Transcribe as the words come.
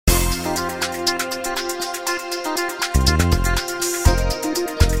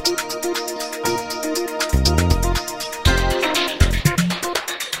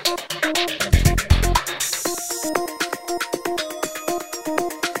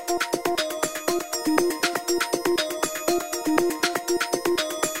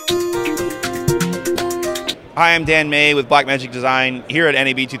Hi, I'm Dan May with Blackmagic Design here at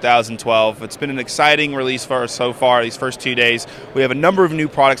NAB 2012. It's been an exciting release for us so far, these first 2 days. We have a number of new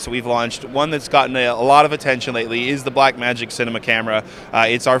products that we've launched. One that's gotten a lot of attention lately is the Blackmagic Cinema camera.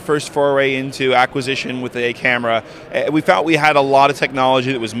 It's our first foray into acquisition with a camera. We felt we had a lot of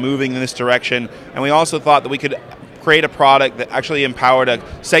technology that was moving in this direction, and we also thought that we could create a product that actually empowered a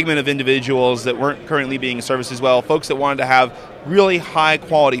segment of individuals that weren't currently being serviced as well, folks that wanted to have really high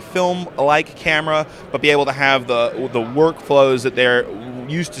quality film-like camera, but be able to have the workflows that they're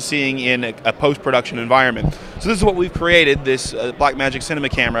used to seeing in a post-production environment. So this is what we've created, this Blackmagic Cinema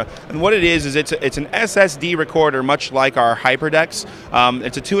camera, and what it is it's an SSD recorder, much like our HyperDex.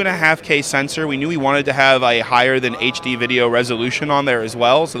 It's a 2.5K sensor. We knew we wanted to have a higher than HD video resolution on there as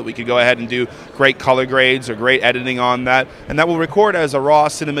well, so that we could go ahead and do great color grades or great editing on that, and that will record as a raw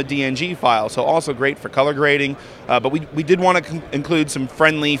cinema DNG file, so also great for color grading, but we did want to include some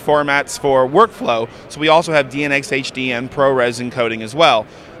friendly formats for workflow, so we also have DNX HD and ProRes encoding as well.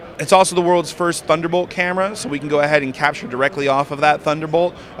 It's also the world's first Thunderbolt camera, so we can go ahead and capture directly off of that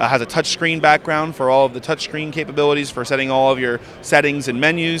Thunderbolt. Has a touchscreen background for all of the touchscreen capabilities for setting all of your settings and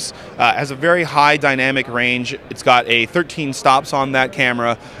menus. Has a very high dynamic range. It's got a 13 stops on that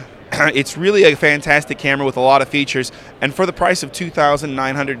camera. It's really a fantastic camera with a lot of features, and for the price of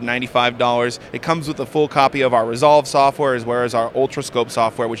 $2,995, it comes with a full copy of our Resolve software as well as our Ultrascope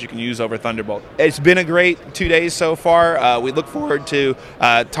software, which you can use over Thunderbolt. It's been a great 2 days so far. We look forward to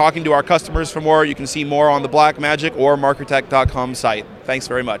talking to our customers for more. You can see more on the Blackmagic or Markertech.com site. Thanks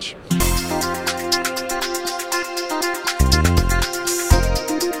very much.